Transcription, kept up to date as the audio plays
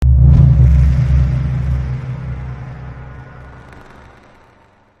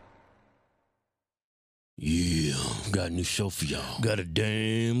got a new show for y'all. Got a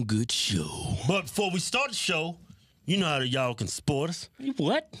damn good show. But before we start the show, you know how y'all can support us.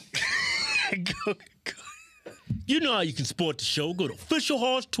 What? You know how you can support the show. Go to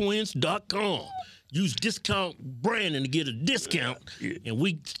officialhorsetwins.com. Use discount Brandon to get a discount. And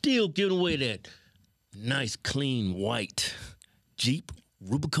we still giving away that nice, clean, white Jeep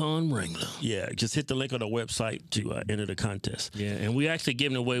Rubicon Wrangler. Yeah, just hit the link on our website to enter the contest. Yeah, and we actually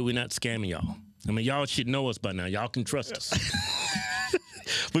giving away. We're not scamming y'all. I mean, y'all should know us by now. Y'all can trust us.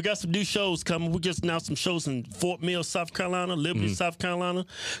 We got some new shows coming. We just announced some shows in Fort Mill, South Carolina, Liberty, South Carolina,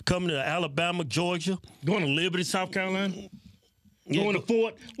 coming to Alabama, Georgia. Going to Liberty, South Carolina? Going to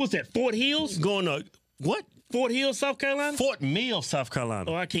Fort Hills? Going to, what? Fort Hill, South Carolina? Fort Mill, South Carolina.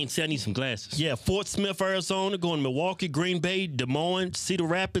 Oh, I can't see. I need some glasses. Yeah, Fort Smith, Arizona, going to Milwaukee, Green Bay, Des Moines, Cedar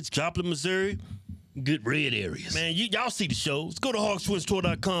Rapids, Joplin, Missouri. Good red areas. Man, y'all see the shows. Go to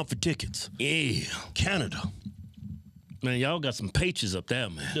hogstwinstour.com for tickets. Yeah, Canada. Man, y'all got some patriots up there,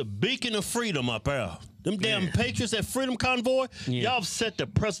 man. The beacon of freedom up there. Them damn patriots at Freedom Convoy, y'all set the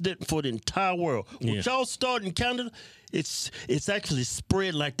precedent for the entire world. What y'all started in Canada, it's actually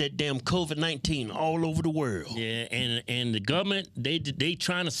spread like that damn COVID-19 all over the world. Yeah, and the government, they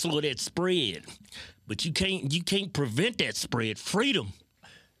trying to slow that spread. But you can't prevent that spread. Freedom.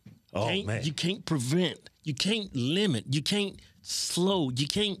 Man. You can't prevent, you can't limit, you can't slow, you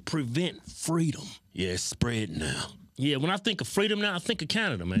can't prevent freedom. Yeah, it's spread now. Yeah, when I think of freedom now, I think of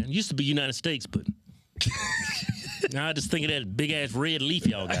Canada, man. It used to be United States, but now I just think of that big-ass red leaf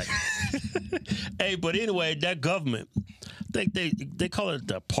y'all got. Hey, but anyway, that government, I think they call it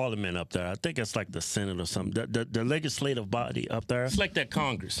the parliament up there. I think it's like the Senate or something. The legislative body up there. It's like that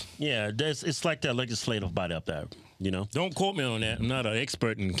Congress. Yeah, it's like that legislative body up there, you know? Don't quote me on that. I'm not an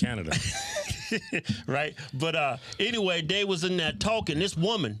expert in Canada. Right? But anyway, they was in that talking. This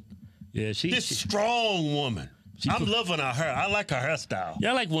woman, this strong woman. I'm loving her hair. I like her hairstyle. Yeah,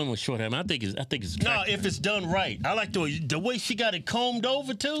 I like women with short hair. Man. I think it's attractive. No, if it's done right. I like the way she got it combed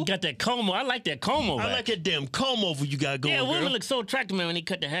over too. You got that comb. I like that comb over. I like that damn comb over you got going. Yeah, women girl. look so attractive, man, when they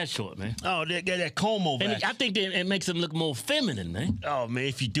cut their hair short, man. Oh, they got that comb over. And I think it makes them look more feminine, man. Oh man,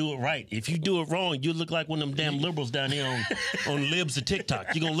 if you do it right. If you do it wrong, you look like one of them damn liberals down here on Libs or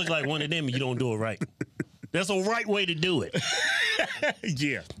TikTok. You're gonna look like one of them if you don't do it right. That's a right way to do it.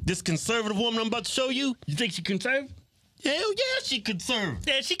 Yeah. This conservative woman I'm about to show you. You think she conservative? Hell yeah, she conservative.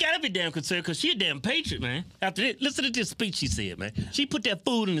 Yeah, she gotta be damn conservative because she a damn patriot, man. After that, listen to this speech she said, man. She put that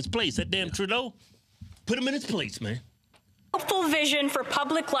food in his place. That damn Trudeau, put him in his place, man. Hopeful vision for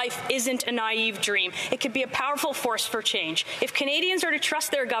public life isn't a naive dream. It could be a powerful force for change. If Canadians are to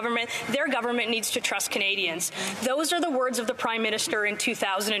trust their government needs to trust Canadians. Those are the words of the Prime Minister in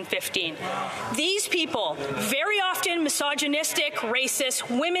 2015. These people, very often misogynistic, racist,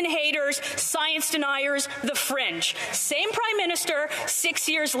 women haters, science deniers, the fringe. Same Prime Minister 6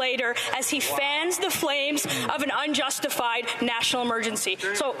 years later as he fans the flames of an unjustified national emergency.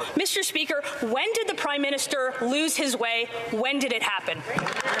 So, Mr. Speaker, when did the Prime Minister lose his way? When did it happen?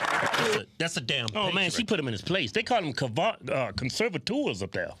 That's a damn. Oh man, she put him in his place. They call him conservateurs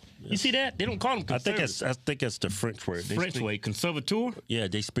up there. You see that? They don't call him conservators. I think that's the French word. French way, conservateur. Yeah,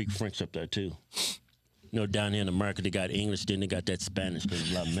 they speak French up there too. You know, down here in America, they got English, then they got that Spanish.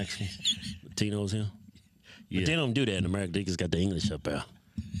 There's a lot of Mexicans, Latinos here. But they don't do that in America. They just got the English up there.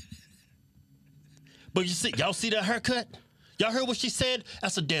 But you see, y'all see that haircut? Y'all heard what she said?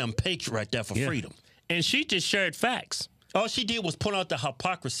 That's a damn patriot right there for freedom. And she just shared facts. All she did was point out the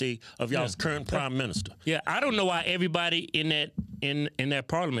hypocrisy of y'all's current prime minister. Yeah, I don't know why everybody in that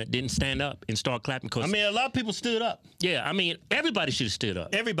parliament didn't stand up and start clapping. Cause I mean, a lot of people stood up. Yeah, I mean, everybody should have stood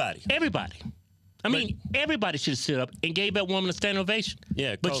up. Everybody. I mean, everybody should have stood up and gave that woman a standing ovation.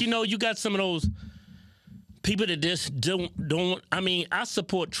 Yeah, but you know, you got some of those people that just don't. I mean, I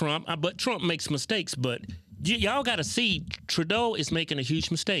support Trump, but Trump makes mistakes. But y'all got to see, Trudeau is making a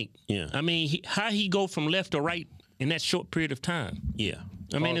huge mistake. Yeah. I mean, how he go from left to right in that short period of time. Yeah.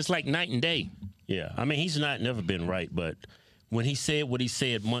 I mean, it's like night and day. Yeah. I mean, he's never been right, but when he said what he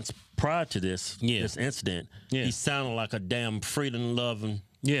said months prior to this incident, he sounded like a damn freedom-loving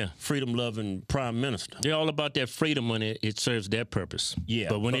prime minister. They're all about that freedom when it serves their purpose. Yeah.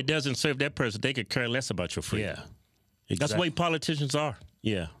 But when it doesn't serve their purpose, they could care less about your freedom. Yeah. Exactly. That's the way politicians are.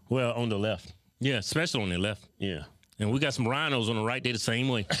 Yeah. Well, on the left. Yeah, especially on the left. Yeah. And we got some rhinos on the right. They're the same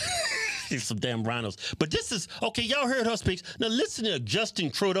way. Some damn rhinos. But this is, okay, y'all heard her speak. Now listen to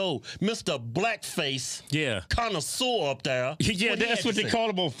Justin Trudeau, Mr. Blackface connoisseur up there. Yeah, that's what they call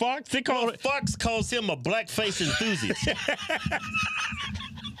him on Fox. They call Fox calls him a blackface enthusiast.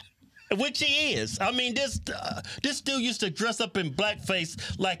 Which he is. I mean, this dude used to dress up in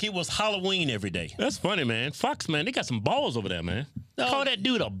blackface like it was Halloween every day. That's funny, man. Fox, man, they got some balls over there, man. Call that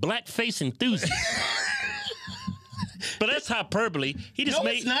dude a blackface enthusiast. But that's hyperbole. He just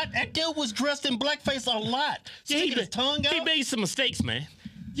it's not. That dude was dressed in blackface a lot. Sticking his tongue out. He made some mistakes, man.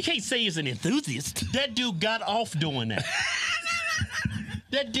 You can't say he's an enthusiast. That dude got off doing that.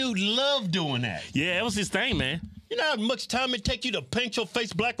 That dude loved doing that. Yeah, that was his thing, man. You know how much time it take you to paint your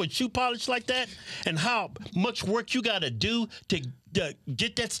face black with shoe polish like that? And how much work you got to do to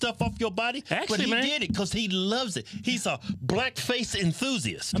get that stuff off your body? Actually, but he man, did it because he loves it. He's a blackface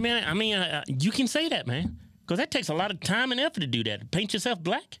enthusiast. I mean, you can say that, man. Because that takes a lot of time and effort to do that, to paint yourself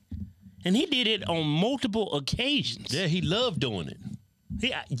black. And he did it on multiple occasions. Yeah, he loved doing it.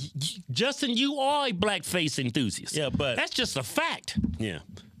 Justin, you are a blackface enthusiast. Yeah, but that's just a fact. Yeah.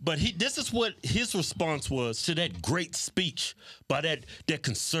 But this is what his response was to that great speech by that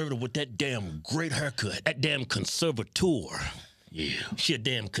conservative with that damn great haircut. That damn conservator. Yeah. She a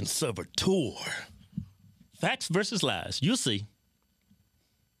damn conservator. Facts versus lies. You'll see.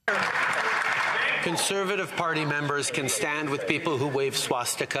 Conservative Party members can stand with people who wave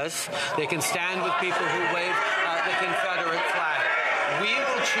swastikas. They can stand with people who wave the Confederate flag. We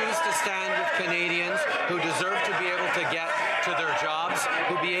will choose to stand with Canadians who deserve to be able to get to their jobs,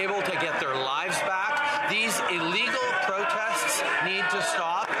 who be able to get their lives back. These illegal protests need to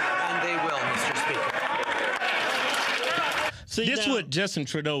stop, and they will, Mr. Speaker. See, this is what Justin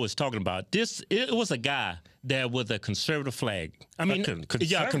Trudeau was talking about. It was a guy there with a conservative flag. I mean,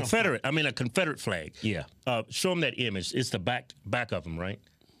 a Confederate flag. Yeah. Show him that image. It's the back of him, right?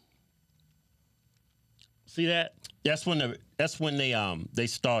 See that? That's when they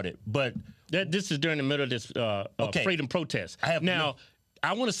started. But this is during the middle of this freedom protest.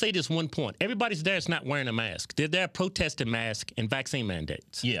 I want to say this one point. Everybody's there is not wearing a mask. They're there protesting masks and vaccine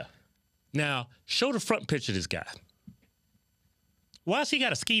mandates. Yeah. Now, show the front picture of this guy. Why has he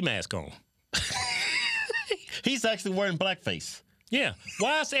got a ski mask on? He's actually wearing blackface. Yeah.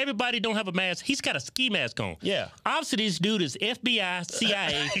 Why is everybody don't have a mask? He's got a ski mask on. Yeah. Obviously, this dude is FBI,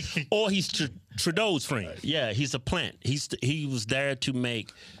 CIA, or he's Trudeau's friend. Yeah, he's a plant. He was there to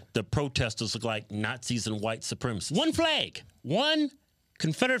make the protesters look like Nazis and white supremacists. One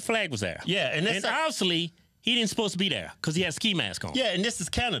Confederate flag was there. Yeah, and obviously he didn't supposed to be there because he had a ski mask on. Yeah, and this is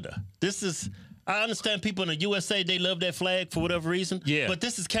Canada. I understand people in the USA, they love that flag for whatever reason. Yeah. But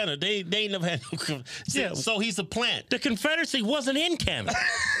this is Canada. They ain't never had no... Yeah. So he's a plant. The Confederacy wasn't in Canada.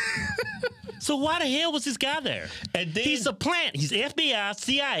 So why the hell was this guy there? And then, he's a plant. He's FBI,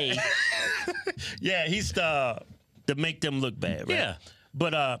 CIA. Yeah, he's to make them look bad, right? Yeah.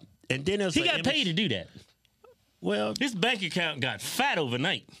 But, and then there's... He got paid to do that. Well, his bank account got fat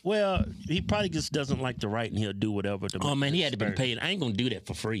overnight. Well, he probably just doesn't like to write, and he'll do whatever. Oh man, he had to be paid. I ain't gonna do that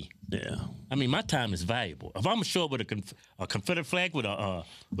for free. Yeah, I mean my time is valuable. If I'm gonna show up with a Confederate flag with a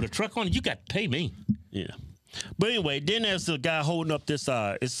truck on it, you got to pay me. Yeah. But anyway, then there's a guy holding up this.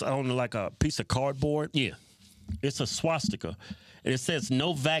 It's on like a piece of cardboard. Yeah. It's a swastika. And it says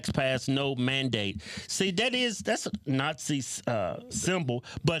no vax pass, no mandate. See, that's a Nazi symbol,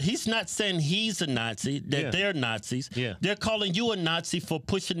 but he's not saying he's a Nazi, that they're Nazis. Yeah. They're calling you a Nazi for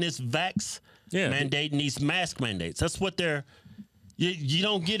pushing this vax mandate and these mask mandates. That's what they're... You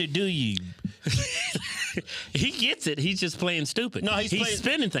don't get it, do you? He gets it. He's just playing stupid. No, he's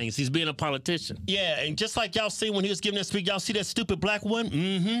spinning things. He's being a politician. Yeah, and just like y'all see when he was giving that speech, y'all see that stupid black one?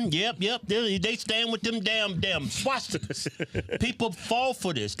 Mm-hmm. Yep. They stand with them damn swastikas. People fall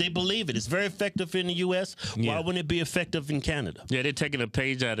for this. They believe it. It's very effective in the U.S. Why wouldn't it be effective in Canada? Yeah, they're taking a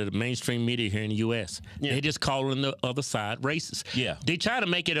page out of the mainstream media here in the U.S. Yeah. They just calling the other side racist. Yeah. They try to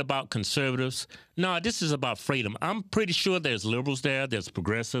make it about conservatives. No, this is about freedom. I'm pretty sure there's liberals there, there's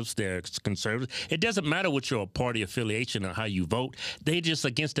progressives, there's conservatives. It doesn't matter what your party affiliation or how you vote. They're just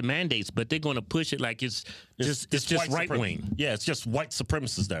against the mandates, but they're going to push it like it's just right wing. Yeah, it's just white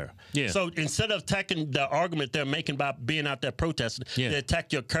supremacists there. Yeah. So instead of attacking the argument they're making about being out there protesting, they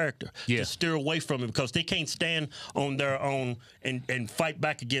attack your character to steer away from it because they can't stand on their own and fight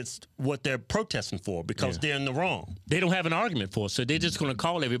back against what they're protesting for because they're in the wrong. They don't have an argument for it, so they're just going to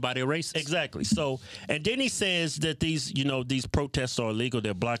call everybody a racist. Exactly. So, and then he says that these protests are illegal.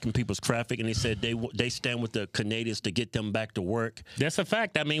 They're blocking people's traffic, and he said they stand with the Canadians to get them back to work. That's a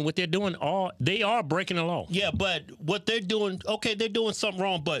fact. I mean, what they're doing, they are breaking the law. Yeah, but what they're doing, okay, they're doing something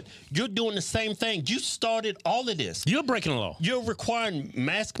wrong, but you're doing the same thing. You started all of this. You're breaking the law. You're requiring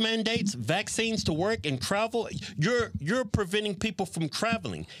mask mandates, vaccines to work and travel. You're preventing people from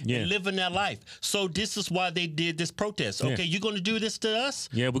traveling and living their life. So this is why they did this protest. Okay, you're going to do this to us?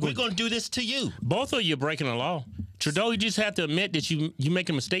 Yeah, we're going to do this to you. Both of you are breaking the law. Trudeau, you just have to admit that you make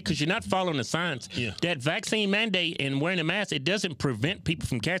a mistake because you're not following the science. Yeah. That vaccine mandate and wearing a mask, it doesn't prevent people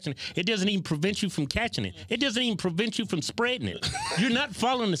from catching it. It doesn't even prevent you from catching it. It doesn't even prevent you from spreading it. You're not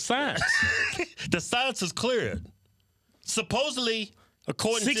following the science. The science is clear. Supposedly,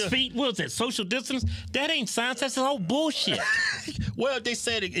 according to 6 feet, what was that, social distance? That ain't science. That's all bullshit. well, they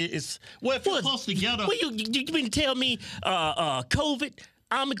said it's well if you're close together. Well, you mean to tell me COVID,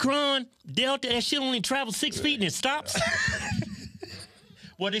 Omicron, Delta, that shit only travels 6 feet and it stops?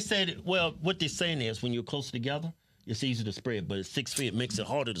 Well, they said, well, what they're saying is when you're close together, it's easy to spread, but at 6 feet, it makes it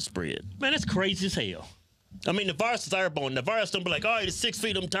harder to spread. Man, that's crazy as hell. I mean, the virus is airborne. The virus don't be like, all right, it's 6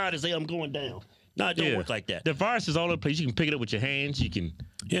 feet, I'm tired as hell, I'm going down. No, it don't work like that. The virus is all over the place. You can pick it up with your hands. You can.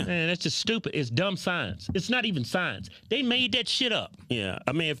 Yeah. Man, that's just stupid. It's dumb science. It's not even science. They made that shit up. Yeah.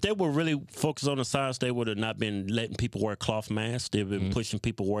 I mean, if they were really focused on the science, they would have not been letting people wear cloth masks. They've been pushing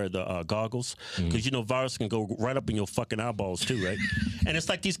people wear the goggles. Because, you know, virus can go right up in your fucking eyeballs, too, right? And it's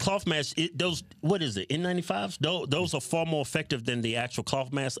like these cloth masks, those, what is it, N95s? Those are far more effective than the actual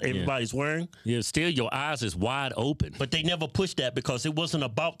cloth masks everybody's wearing. Yeah, still your eyes is wide open. But they never pushed that because it wasn't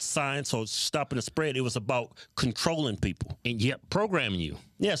about science or stopping the spread. It was about controlling people. And yet programming you.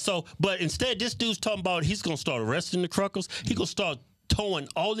 Yeah, so, but instead, this dude's talking about he's going to start arresting the truckers. He's going to start towing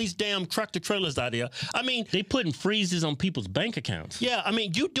all these damn tractor trailers out there. I mean, they putting freezes on people's bank accounts. Yeah, I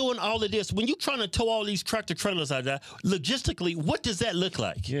mean, you doing all of this. When you're trying to tow all these tractor trailers out there, logistically, what does that look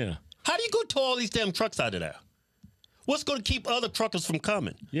like? Yeah. How do you go tow all these damn trucks out of there? What's going to keep other truckers from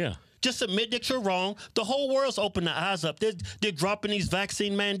coming? Yeah. Just admit that you're wrong. The whole world's opened their eyes up. They're dropping these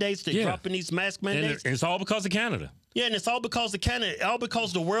vaccine mandates. They're dropping these mask mandates. And it's all because of Canada. Yeah, and it's all because of Canada. All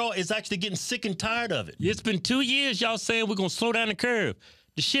because the world is actually getting sick and tired of it. It's been 2 years y'all saying we're going to slow down the curve.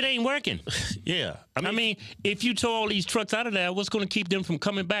 The shit ain't working. Yeah. I mean, if you tow all these trucks out of there, what's going to keep them from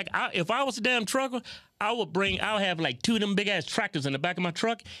coming back? If I was a damn trucker, I'll have like 2 of them big-ass tractors in the back of my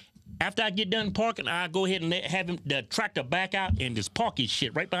truck. After I get done parking, I'll go ahead and have the tractor back out and just park his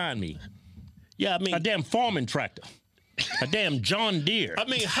shit right behind me. Yeah, I mean, a damn farming tractor. A damn John Deere. I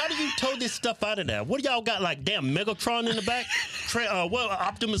mean, how do you tow this stuff out of there? What do y'all got, like damn Megatron in the back?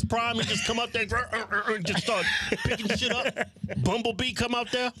 Optimus Prime and just come up there and just start picking shit up? Bumblebee come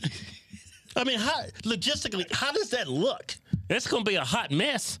out there? I mean, logistically, how does that look? It's going to be a hot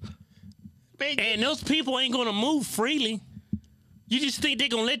mess. And those people ain't going to move freely. You just think they're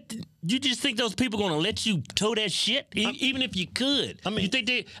gonna you just think those people gonna let you tow that shit, even if you could? I mean, you think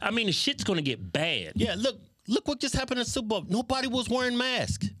the shit's gonna get bad. Yeah, look what just happened at the Super Bowl. Nobody was wearing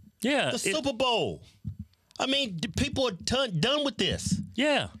masks. Yeah, the Super Bowl. I mean, people are done with this.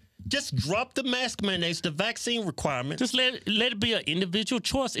 Yeah, just drop the mask mandates, the vaccine requirements. Just let it be an individual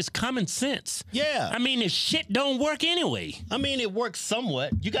choice. It's common sense. Yeah, I mean, the shit don't work anyway. I mean, it works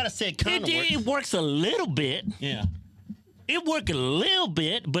somewhat. You gotta say it kind of works. It works a little bit. Yeah. It worked a little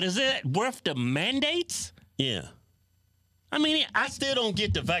bit, but is it worth the mandates? Yeah. I mean, I still don't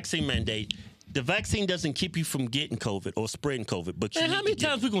get the vaccine mandate. The vaccine doesn't keep you from getting COVID or spreading COVID. But man, how many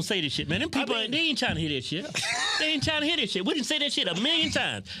times we gonna say this shit, man? Them people, they ain't trying to hear that shit. They ain't trying to hear this shit. We didn't say that shit a million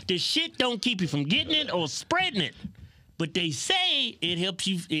times. This shit don't keep you from getting it or spreading it. But they say it helps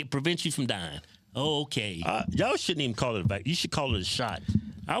you, it prevents you from dying. Oh, okay. Y'all shouldn't even call it a vaccine. You should call it a shot.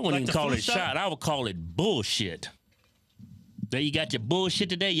 I wouldn't even call it a shot. I would call it bullshit. There you got your bullshit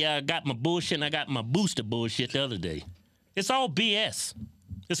today. Yeah, I got my bullshit and I got my booster bullshit the other day. It's all BS.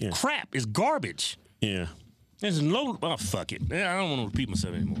 It's crap. It's garbage. Yeah. It's low. Oh, fuck it. I don't want to repeat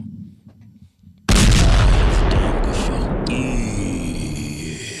myself anymore.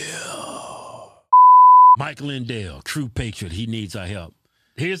 Mike Lindell, true patriot. He needs our help.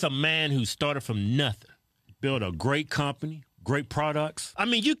 Here's a man who started from nothing, built a great company, great products. I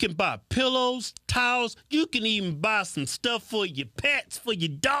mean, you can buy pillows, towels. You can even buy some stuff for your pets, for your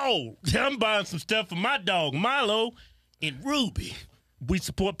dog. I'm buying some stuff for my dog, Milo, and Ruby. We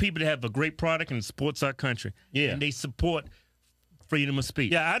support people that have a great product and supports our country. Yeah. And they support freedom of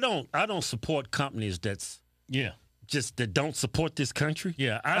speech. Yeah, I don't support companies that don't support this country.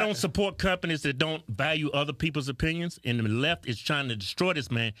 Yeah, I don't support companies that don't value other people's opinions, and the left is trying to destroy this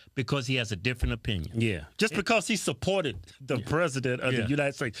man because he has a different opinion. Yeah, just because he supported the president of the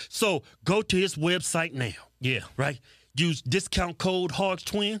United States. So go to his website now. Yeah. Right? Use discount code Hogs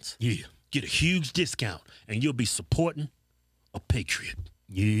Twins. Yeah. Get a huge discount, and you'll be supporting a patriot.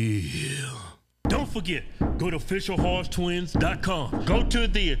 Yeah. Don't forget, go to officialhogstwins.com. Go to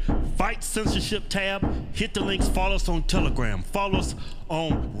the Fight Censorship tab, hit the links, follow us on Telegram, follow us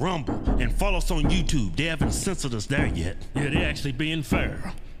on Rumble, and follow us on YouTube. They haven't censored us there yet. Yeah, they're actually being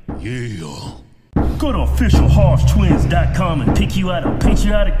fair. Yeah. Go to officialhorsetwins.com and pick you out a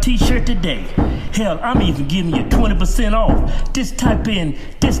patriotic t-shirt today. Hell, I'm even giving you 20% off. Just type in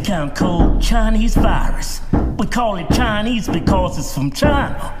discount code Chinese Virus. We call it Chinese because it's from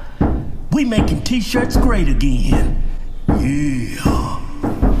China. We making t-shirts great again. Yeah.